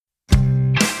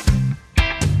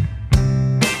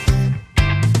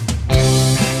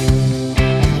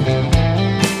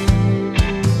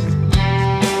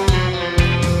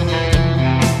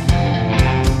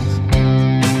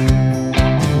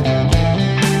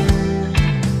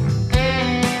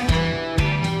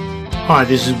Hi,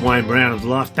 this is Wayne Brown of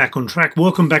Life Back on Track.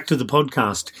 Welcome back to the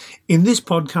podcast. In this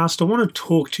podcast, I want to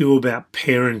talk to you about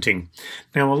parenting.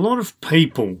 Now, a lot of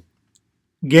people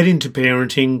get into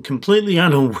parenting completely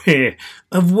unaware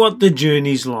of what the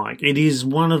journey's like. It is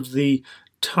one of the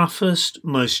toughest,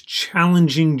 most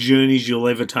challenging journeys you'll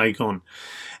ever take on.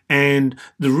 And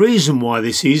the reason why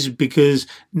this is because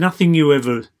nothing you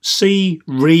ever see,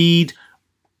 read,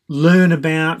 learn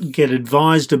about, get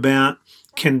advised about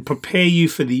can prepare you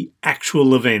for the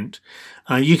actual event.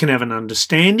 You can have an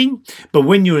understanding, but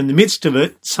when you're in the midst of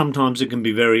it, sometimes it can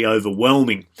be very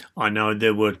overwhelming. I know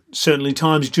there were certainly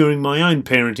times during my own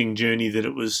parenting journey that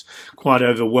it was quite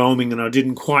overwhelming and I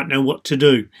didn't quite know what to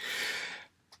do.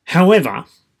 However,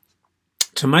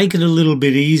 to make it a little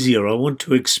bit easier, I want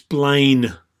to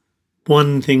explain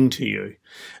one thing to you,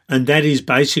 and that is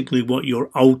basically what your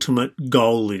ultimate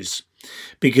goal is.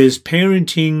 Because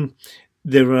parenting,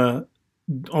 there are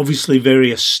obviously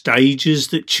various stages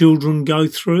that children go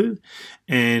through,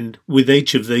 and with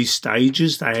each of these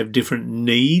stages they have different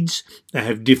needs, they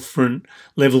have different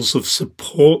levels of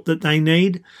support that they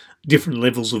need, different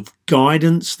levels of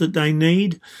guidance that they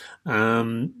need,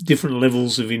 different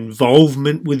levels of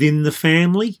involvement within the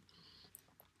family,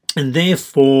 and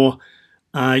therefore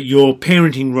your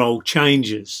parenting role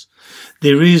changes.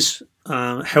 There is,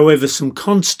 however, some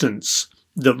constants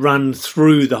that run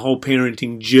through the whole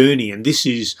parenting journey, and this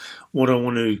is what I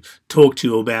want to talk to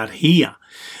you about here.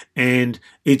 And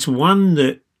it's one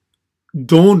that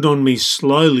dawned on me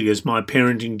slowly as my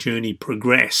parenting journey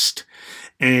progressed,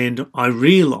 and I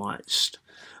realised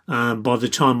by the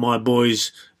time my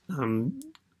boys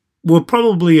were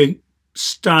probably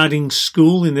starting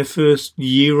school in their first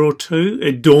year or two,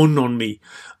 it dawned on me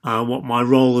what my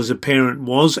role as a parent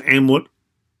was and what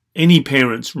any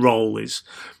parent's role is.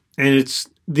 And it's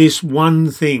this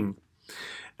one thing,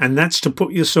 and that's to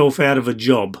put yourself out of a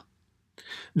job.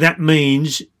 That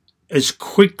means as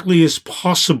quickly as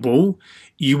possible,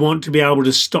 you want to be able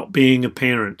to stop being a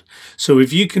parent. So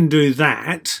if you can do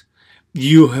that,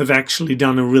 you have actually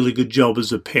done a really good job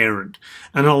as a parent.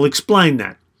 And I'll explain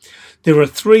that. There are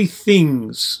three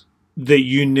things that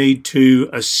you need to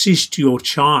assist your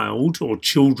child or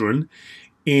children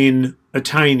in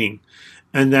attaining.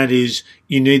 And that is,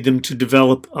 you need them to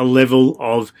develop a level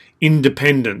of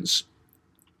independence.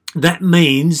 That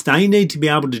means they need to be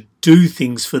able to do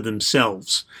things for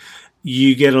themselves.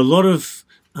 You get a lot of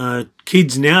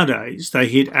kids nowadays, they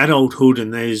hit adulthood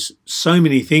and there's so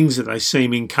many things that they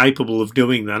seem incapable of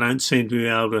doing. They don't seem to be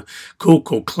able to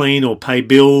cook or clean or pay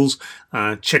bills,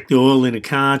 check the oil in a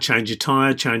car, change a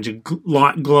tyre, change a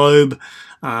light globe,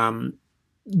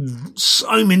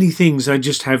 so many things they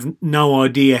just have no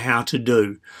idea how to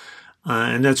do.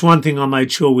 And that's one thing I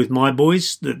made sure with my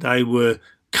boys, that they were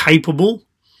capable.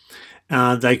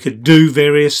 They could do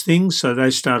various things, so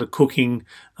they started cooking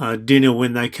dinner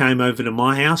when they came over to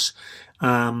my house,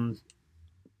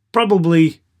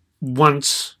 probably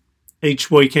once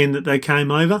each weekend that they came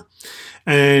over,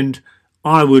 and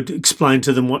I would explain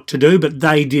to them what to do, but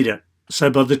they did it. So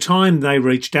by the time they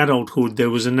reached adulthood, there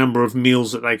was a number of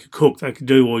meals that they could cook. They could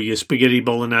do all your spaghetti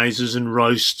bologneses and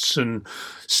roasts and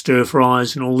stir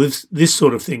fries and all this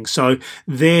sort of thing. So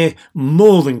they're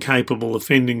more than capable of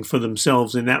fending for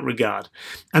themselves in that regard.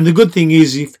 And the good thing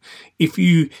is if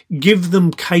you give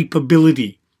them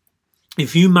capability,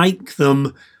 if you make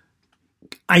them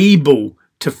able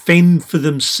to fend for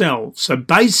themselves. So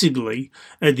basically,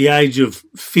 at the age of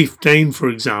 15, for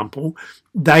example,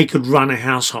 they could run a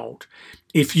household.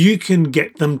 If you can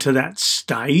get them to that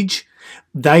stage,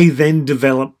 they then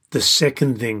develop the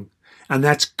second thing, and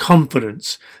that's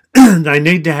confidence. They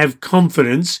need to have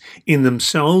confidence in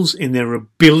themselves, in their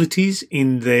abilities,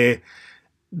 in their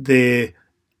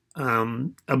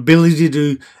ability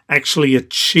to actually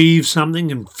achieve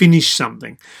something and finish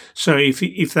something. So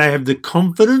if they have the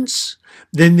confidence,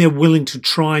 then they're willing to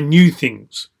try new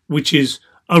things, which is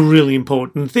a really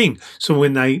important thing. So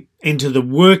when they enter the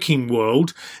working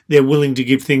world, they're willing to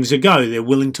give things a go. They're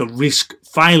willing to risk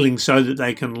failing so that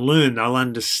they can learn. They'll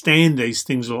understand these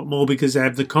things a lot more because they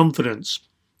have the confidence.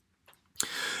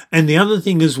 And the other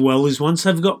thing as well is once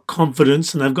they've got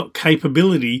confidence and they've got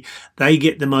capability, they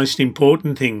get the most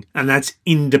important thing, and that's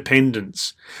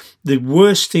independence. The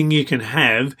worst thing you can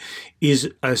have is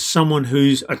someone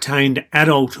who's attained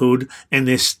adulthood and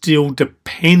they're still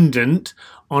dependent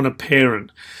on a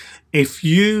parent. If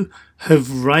you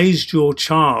have raised your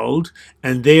child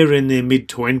and they're in their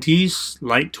mid-20s,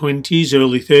 late 20s,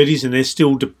 early 30s, and they're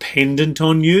still dependent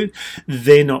on you,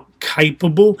 they're not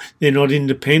capable, they're not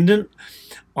independent,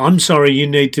 I'm sorry, you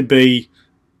need to be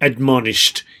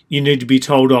admonished. You need to be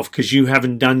told off because you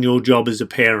haven't done your job as a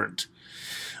parent.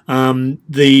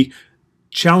 The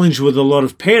challenge with a lot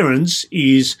of parents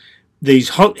is these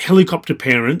hot helicopter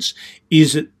parents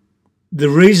is that the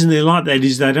reason they're like that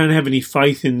is they don't have any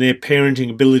faith in their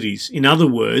parenting abilities. In other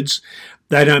words,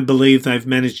 they don't believe they've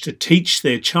managed to teach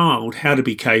their child how to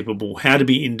be capable, how to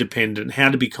be independent, how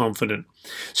to be confident.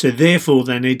 So therefore,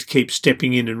 they need to keep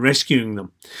stepping in and rescuing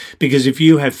them. Because if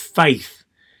you have faith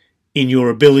in your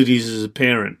abilities as a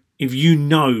parent, if you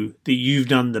know that you've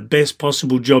done the best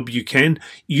possible job you can,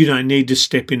 you don't need to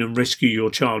step in and rescue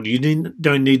your child. You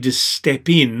don't need to step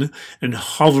in and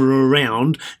hover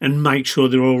around and make sure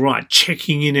they're all right,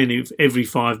 checking in every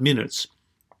 5 minutes.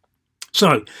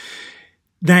 So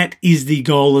that is the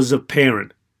goal as a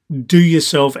parent. Do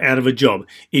yourself out of a job.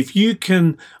 If you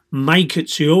can make it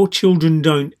so your children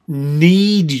don't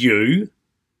need you,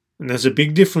 and there's a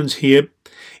big difference here,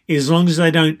 as long as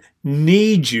they don't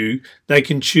need you, they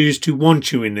can choose to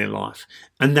want you in their life.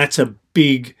 And that's a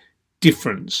big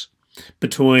difference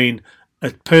between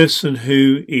a person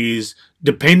who is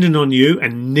dependent on you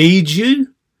and needs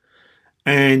you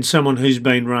and someone who's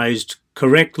been raised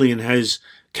correctly and has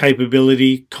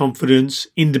capability, confidence,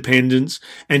 independence,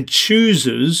 and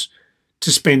chooses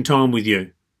to spend time with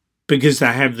you because they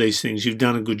have these things. You've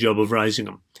done a good job of raising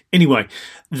them. Anyway,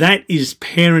 that is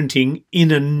parenting in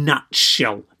a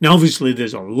nutshell. Now, obviously,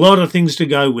 there's a lot of things to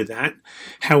go with that.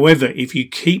 However, if you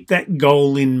keep that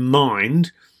goal in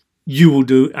mind, you will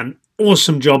do an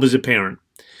awesome job as a parent.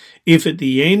 If at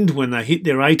the end, when they hit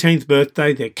their 18th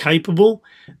birthday, they're capable,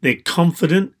 they're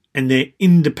confident, and they're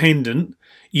independent,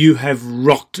 you have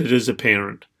rocked it as a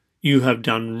parent. You have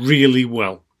done really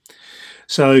well.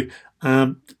 So,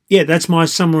 that's my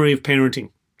summary of parenting.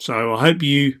 So I hope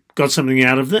you got something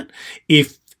out of it.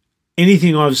 If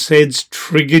anything I've said's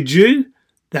triggered you,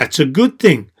 that's a good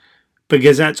thing,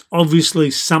 because that's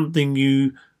obviously something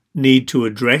you need to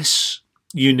address,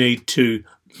 you need to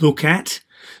look at,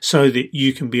 so that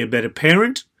you can be a better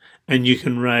parent and you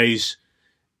can raise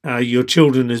your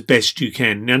children as best you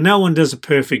can. Now, no one does a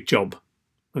perfect job,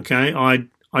 okay?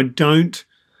 I don't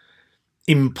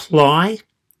imply,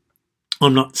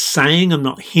 I'm not saying, I'm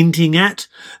not hinting at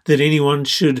that anyone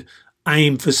should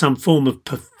aim for some form of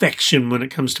perfection when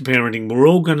it comes to parenting. We're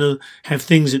all going to have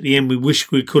things at the end we wish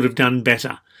we could have done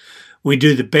better. We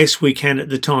do the best we can at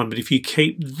the time, but if you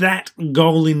keep that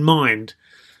goal in mind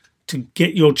to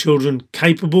get your children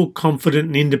capable, confident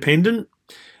and independent,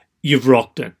 you've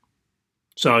rocked it.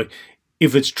 So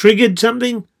if it's triggered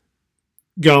something,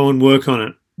 go and work on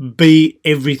it. Be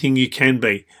everything you can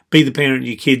be. Be the parent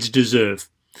your kids deserve.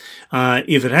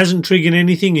 If it hasn't triggered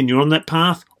anything and you're on that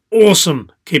path, awesome.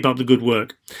 Keep up the good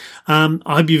work. I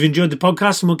hope you've enjoyed the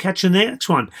podcast, and we'll catch you in the next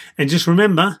one. And just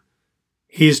remember,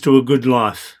 here's to a good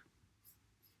life.